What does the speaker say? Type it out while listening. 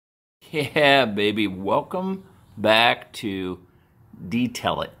Yeah, baby. Welcome back to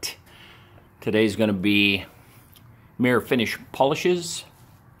Detail It. Today's going to be Mirror Finish Polishes,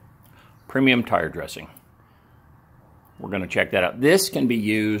 Premium Tire Dressing. We're going to check that out. This can be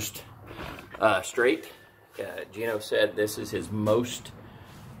used straight. Gino said this is his most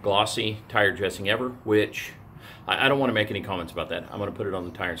glossy tire dressing ever, which I don't want to make any comments about that. I'm going to put it on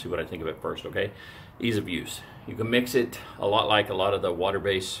the tire and see what I think of it first, okay? Ease of use. You can mix it a lot like a lot of the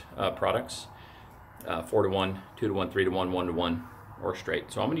water-based products. 4-to-1, 2-to-1, 3-to-1, 1-to-1, or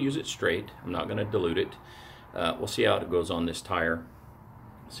straight. So I'm going to use it straight. I'm not going to dilute it. We'll see how it goes on this tire.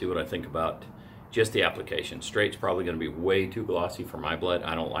 See what I think about just the application. Straight's probably going to be way too glossy for my blood.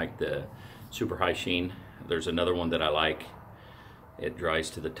 I don't like the super high sheen. There's another one that I like. It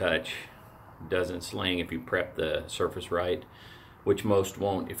dries to the touch. Doesn't sling if you prep the surface right, which most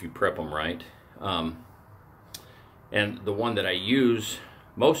won't if you prep them right. And the one that I use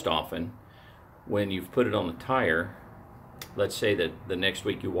most often, when you've put it on the tire, let's say that the next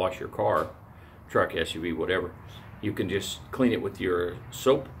week you wash your car, truck, SUV, whatever, you can just clean it with your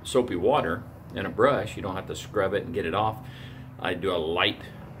soapy water and a brush. You don't have to scrub it and get it off. I do a light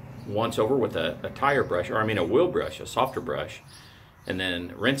once over with a tire brush, or I mean a wheel brush, a softer brush, and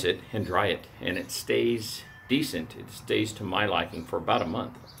then rinse it and dry it, and it stays decent. It stays to my liking for about a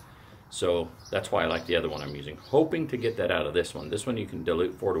month. So that's why I like the other one I'm using. Hoping to get that out of this one. This one you can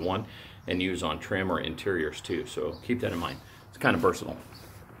dilute 4-to-1 and use on trim or interiors too. So keep that in mind. It's kind of versatile.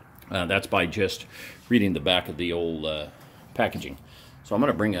 That's by just reading the back of the old packaging. So I'm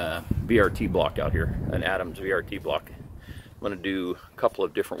going to bring a VRT block out here, an Adams VRT block. I'm going to do a couple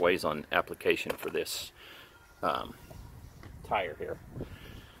of different ways on application for this tire here.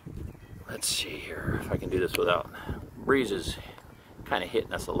 Let's see here if I can do this without breeze is kind of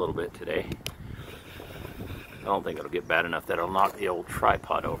hitting us a little bit today. I don't think it'll get bad enough that it'll knock the old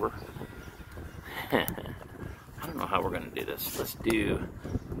tripod over. I don't know how we're going to do this. Let's do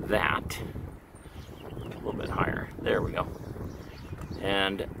that a little bit higher. There we go.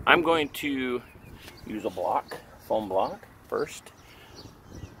 And I'm going to use a block, foam block first.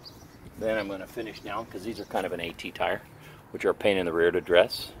 Then I'm going to finish down because these are kind of an AT tire, which are a pain in the rear to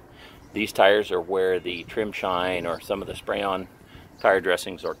dress. These tires are where the trim shine or some of the spray-on tire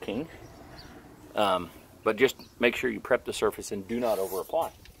dressings are king. But just make sure you prep the surface and do not over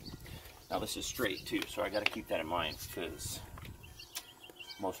apply. Now this is straight too, so I got to keep that in mind because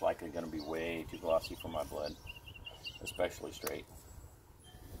most likely going to be way too glossy for my blood, especially straight.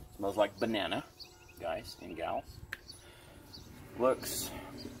 Smells like banana, guys and gals. Looks,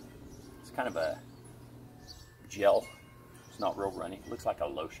 it's kind of a gel. It's not real runny. It looks like a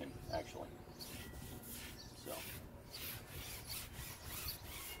lotion actually.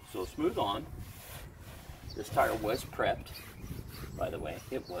 So smooth on. This tire was prepped, by the way.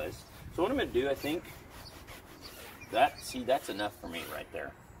 It was. So what I'm going to do, I think, that's enough for me right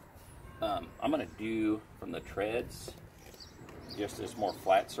there. I'm going to do from the treads just this more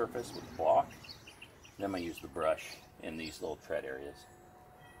flat surface with the block. Then I'm going to use the brush in these little tread areas.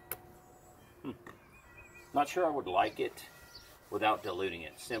 Not sure I would like it without diluting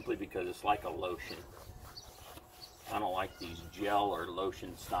it, simply because it's like a lotion. I don't like these gel or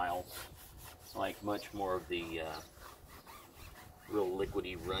lotion styles. I like much more of the real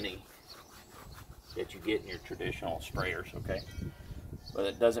liquidy, runny that you get in your traditional sprayers, okay? But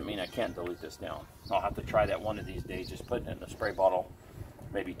it doesn't mean I can't dilute this down. I'll have to try that one of these days, just putting it in a spray bottle,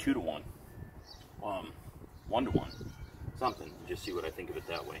 maybe 2-to-1, 1-to-1, something, just see what I think of it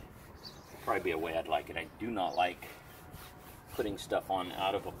that way. Probably be a way I'd like it. I do not like putting stuff on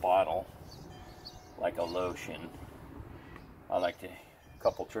out of a bottle like a lotion. I like to, a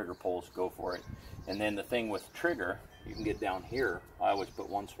couple trigger pulls, go for it. And then the thing with trigger, you can get down here. I always put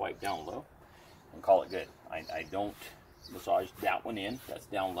one swipe down low and call it good. I don't massage that one in, that's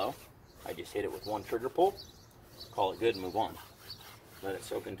down low. I just hit it with one trigger pull, call it good, and move on. Let it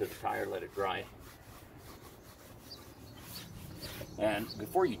soak into the tire, let it dry. And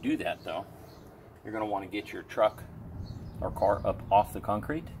before you do that though, you're going to want to get your truck or car up off the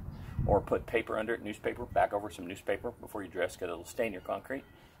concrete, or put paper under it, newspaper, back over some newspaper before you dress, because it'll stain your concrete.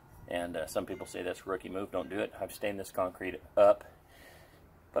 And some people say that's a rookie move, don't do it. I've stained this concrete up,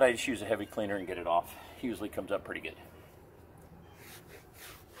 but I just use a heavy cleaner and get it off. Usually comes up pretty good.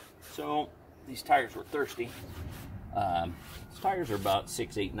 So these tires were thirsty. These tires are about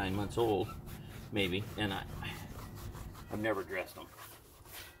 6, 8, 9 months old, maybe, and I've never dressed them.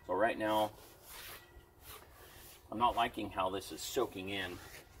 So right now, I'm not liking how this is soaking in.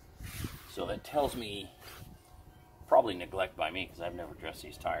 So that tells me probably neglect by me, because I've never dressed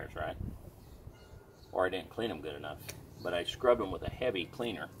these tires right, or I didn't clean them good enough. But I scrubbed them with a heavy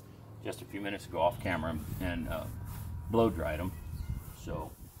cleaner just a few minutes ago off camera and blow dried them.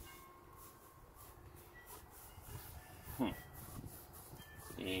 So,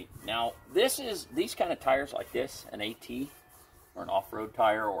 now these kind of tires like this, an AT or an off-road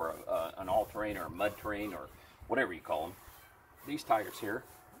tire or an all-terrain or a mud terrain or whatever you call them. These tires here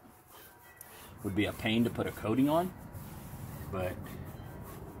would be a pain to put a coating on, but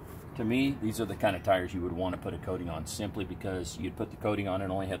to me, these are the kind of tires you would want to put a coating on, simply because you'd put the coating on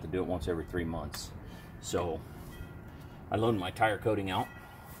and only have to do it once every 3 months. So I loaned my tire coating out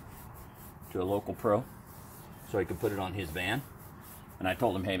to a local pro so he could put it on his van. And I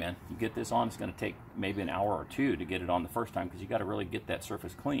told him, hey man, you get this on, it's going to take maybe an hour or two to get it on the first time, because you got to really get that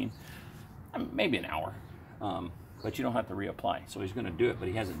surface clean. Maybe an hour, but you don't have to reapply. So he's going to do it, but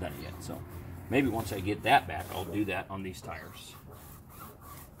he hasn't done it yet. So maybe once I get that back, I'll do that on these tires.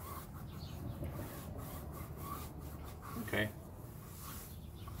 Okay.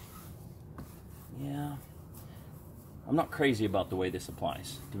 Yeah. I'm not crazy about the way this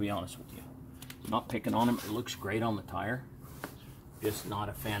applies, to be honest with you. I'm not picking on him. It looks great on the tire. Just not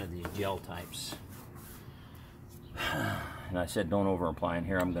a fan of these gel types. And I said don't over apply, and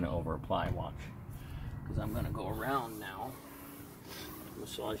here I'm going to over apply, watch. Because I'm going to go around now,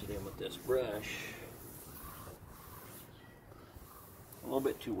 massage it in with this brush. A little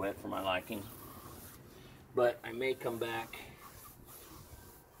bit too wet for my liking, but I may come back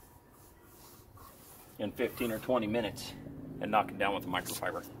in 15 or 20 minutes and knock it down with a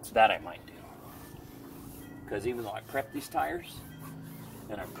microfiber. That I might do. Because even though I prep these tires,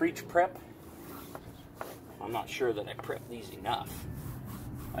 and I preach prep, I'm not sure that I prep these enough.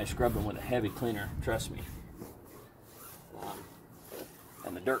 I scrub them with a heavy cleaner, trust me.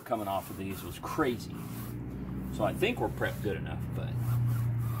 And the dirt coming off of these was crazy. So I think we're prepped good enough, but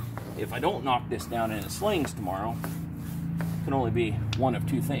if I don't knock this down into slings tomorrow, it can only be one of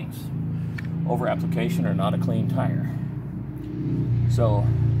two things: over application or not a clean tire. So,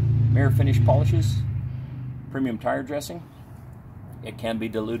 mirror finish polishes, premium tire dressing. It can be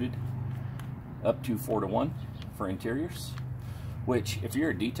diluted up to 4:1 for interiors, which if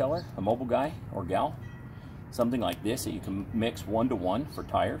you're a detailer, a mobile guy or gal, something like this that you can mix 1:1 for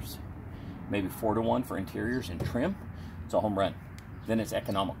tires, maybe 4:1 for interiors and trim, it's a home run. Then it's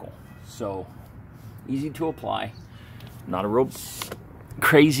economical. So easy to apply. Not a real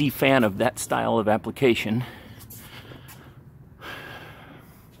crazy fan of that style of application.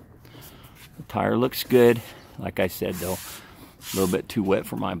 The tire looks good. Like I said though, a little bit too wet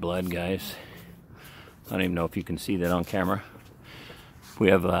for my blood, guys. I don't even know if you can see that on camera. We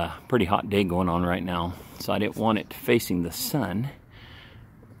have a pretty hot day going on right now, so I didn't want it facing the sun.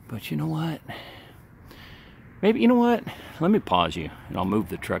 But you know what? Maybe, you know what? Let me pause you, and I'll move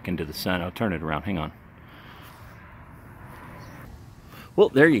the truck into the sun. I'll turn it around. Hang on. Well,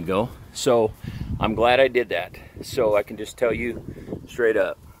 there you go. So I'm glad I did that. So I can just tell you straight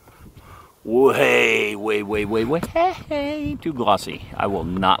up, way too glossy. I will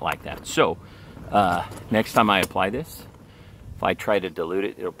not like that. So next time I apply this, if I try to dilute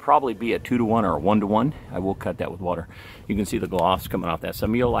it, it'll probably be a 2:1 or a 1:1. I will cut that with water. You can see the gloss coming off that.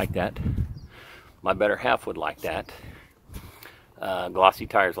 Some of you'll like that. My better half would like that. Glossy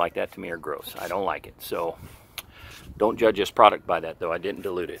tires like that to me are gross. I don't like it. So don't judge this product by that, though. I didn't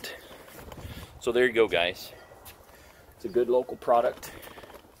dilute it. So there you go, guys. It's a good local product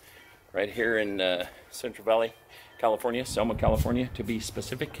right here in Central Valley, California, Selma, California, to be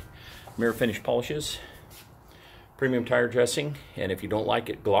specific. Mirror finish polishes, premium tire dressing, and if you don't like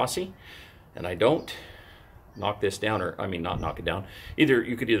it glossy, and I don't, knock this down, or I mean not knock it down.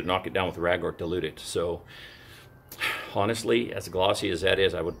 You could either knock it down with a rag or dilute it. So honestly, as glossy as that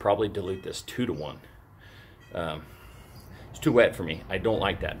is, I would probably dilute this 2:1. It's too wet for me. I don't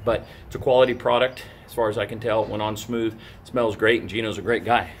like that, but it's a quality product as far as I can tell. It went on smooth, smells great, and Gino's a great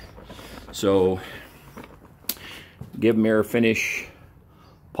guy. So give Mirror Finish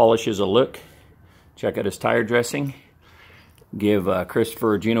Polishes a look. Check out his tire dressing. Give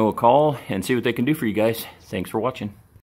Christopher or Gino a call and see what they can do for you guys. Thanks for watching.